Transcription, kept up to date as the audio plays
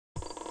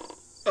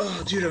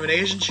Oh, dude, I'm an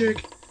Asian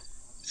chick?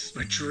 This is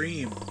my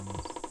dream.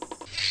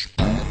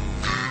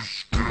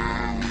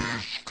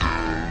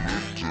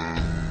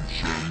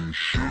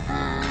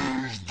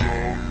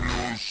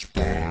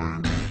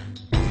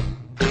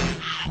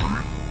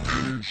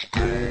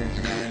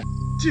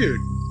 Dude,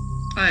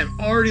 I am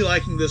already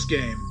liking this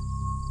game.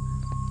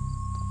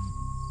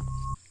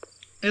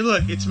 Hey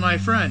look, it's my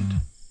friend.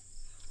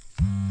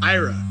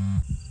 Ira.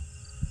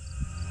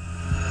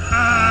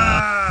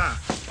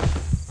 Ah!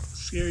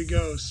 Scary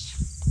ghost.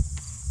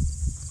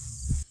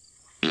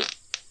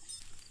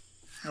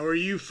 How are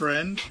you,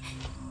 friend?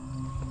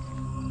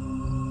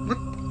 What?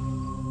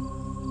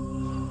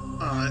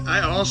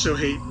 I also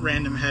hate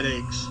random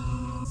headaches.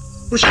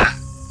 What's that?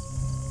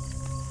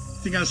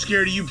 Think I'm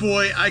scared of you,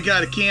 boy? I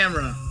got a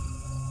camera.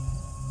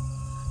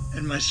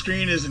 And my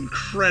screen is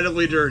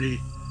incredibly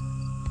dirty.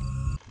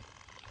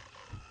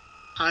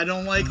 I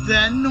don't like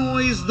that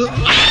noise.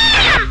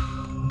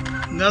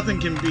 Nothing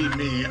can beat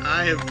me.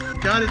 I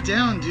have got it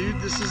down, dude.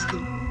 This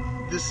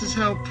is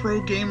how pro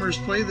gamers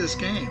play this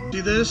game.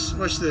 See this?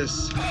 Watch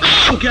this.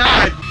 Oh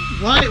god!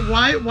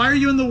 Why are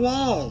you in the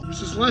wall?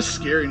 This is less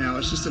scary now.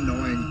 It's just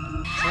annoying.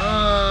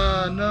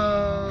 Ah,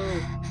 no.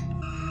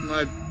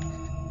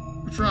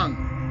 What's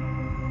wrong?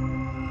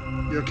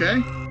 You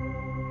okay?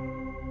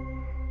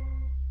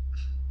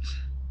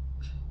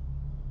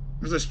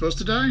 Was I supposed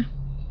to die?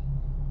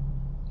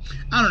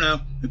 I don't know.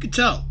 Who could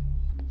tell?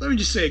 Let me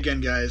just say again,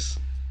 guys.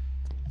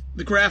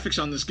 The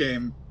graphics on this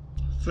game,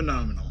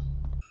 phenomenal.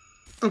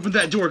 Open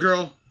that door,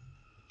 girl.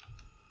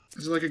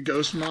 Is it like a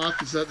ghost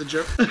moth? Is that the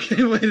joke?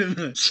 Okay, wait a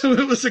minute. So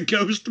it was a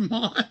ghost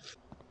moth?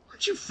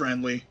 Aren't you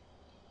friendly?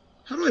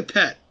 How do I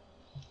pet?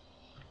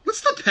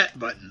 What's the pet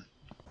button?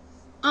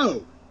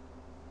 Oh,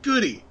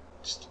 goody.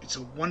 It's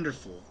a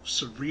wonderful,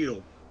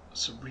 surreal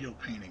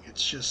painting.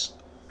 It's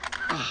just,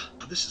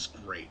 this is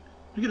great.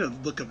 We gotta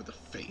look up at the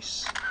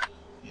face.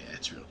 Yeah,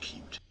 it's real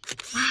cute.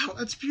 Wow,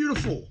 that's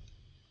beautiful.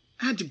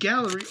 Add to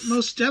gallery,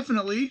 most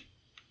definitely.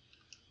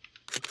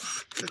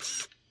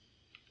 That's,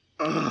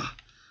 oh,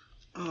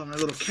 my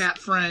little cat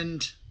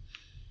friend.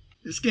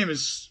 This game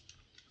it's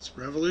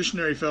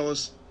revolutionary,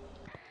 fellas.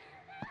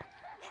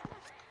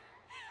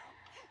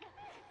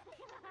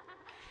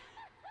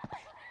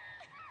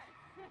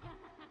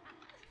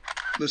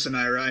 Listen,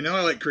 Ira, I know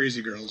I like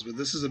crazy girls, but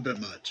this is a bit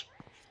much.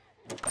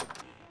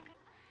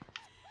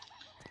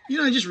 You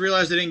know, I just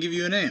realized I didn't give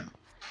you a name.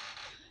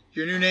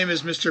 Your new name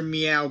is Mr.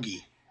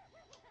 Meowgie.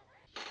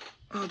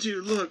 Oh,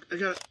 dude, look,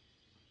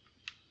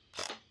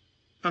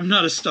 I'm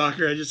not a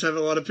stalker, I just have a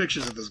lot of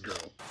pictures of this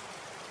girl.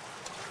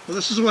 Well,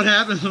 this is what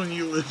happens when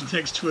you live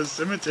next to a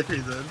cemetery,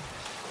 then.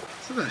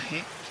 Is that a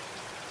hand?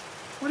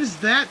 What is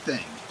that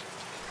thing?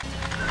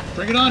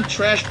 Bring it on,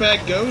 trash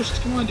bag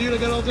ghost. Come on, dude, I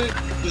got all day.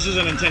 This is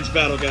an intense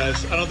battle,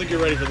 guys. I don't think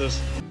you're ready for this.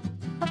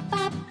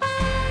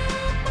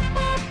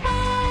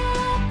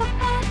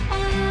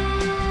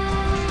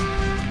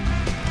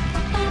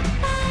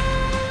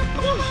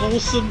 What a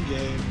wholesome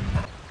game.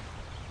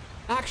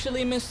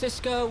 Actually, Miss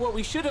Siska, what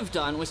we should have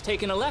done was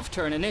taken a left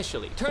turn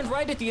initially. Turned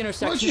right at the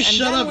intersection and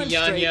then up, went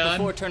Yan straight Yan?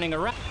 before turning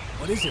around.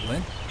 What is it,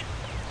 Lynn?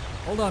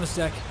 Hold on a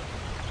sec.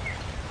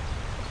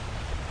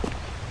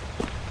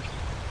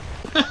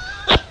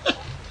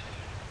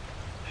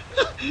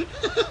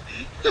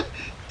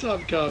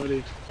 Top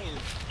comedy.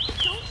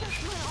 Don't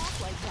just run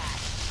off like that.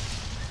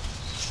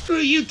 Screw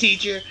you,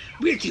 teacher.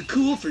 We're too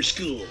cool for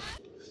school.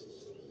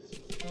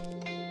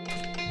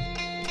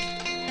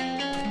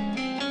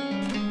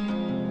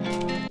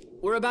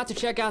 We're about to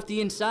check out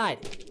the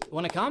inside.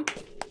 Want to come?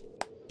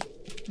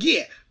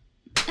 Yeah.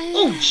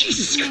 Oh,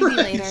 Jesus Christ.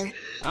 Later.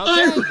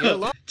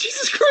 Okay,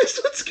 Jesus Christ,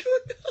 what's going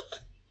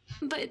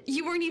on? But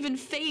you weren't even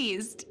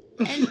phased.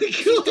 Oh And my you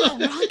threw a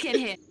God. rocket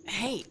hit.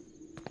 Hey,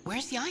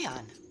 where's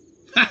Yayan?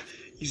 Ha,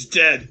 he's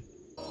dead.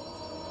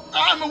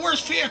 I'm the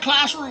worst fear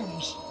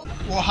classrooms.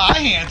 Well, hi,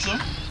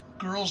 handsome.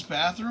 Girls'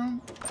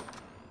 bathroom?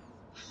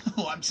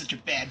 Oh, I'm such a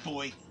bad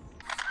boy.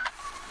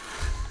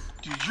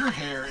 Dude, your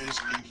hair is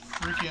a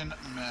freaking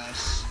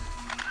mess.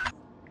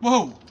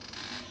 Whoa!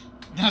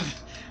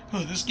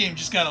 Oh, this game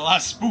just got a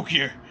lot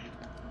spookier.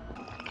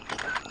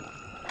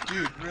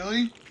 Dude,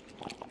 really?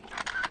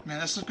 Man,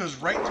 that stuff goes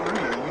right through you.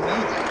 You know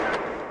that.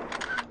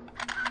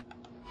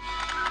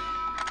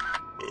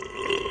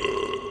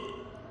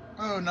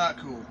 Oh, not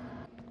cool.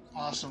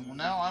 Awesome. Well,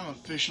 now I'm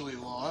officially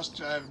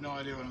lost. I have no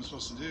idea what I'm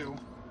supposed to do.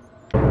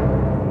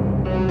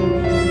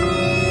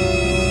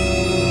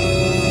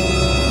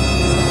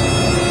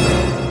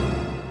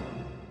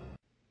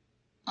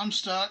 I'm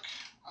stuck.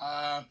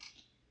 I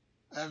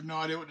have no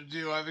idea what to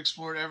do. I've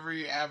explored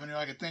every avenue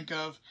I could think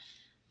of.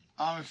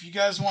 If you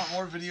guys want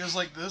more videos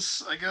like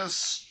this, I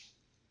guess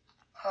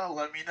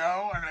let me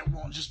know, and it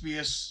won't just be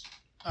a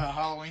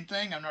Halloween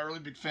thing. I'm not really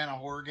a big fan of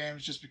horror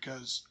games just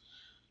because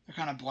they're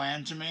kind of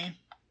bland to me.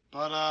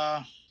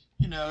 But,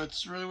 you know,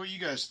 it's really what you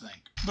guys think.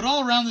 But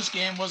all around, this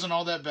game wasn't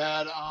all that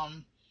bad.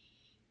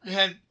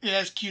 It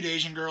has cute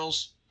Asian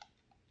girls,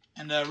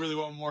 and really,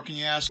 what more can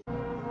you ask?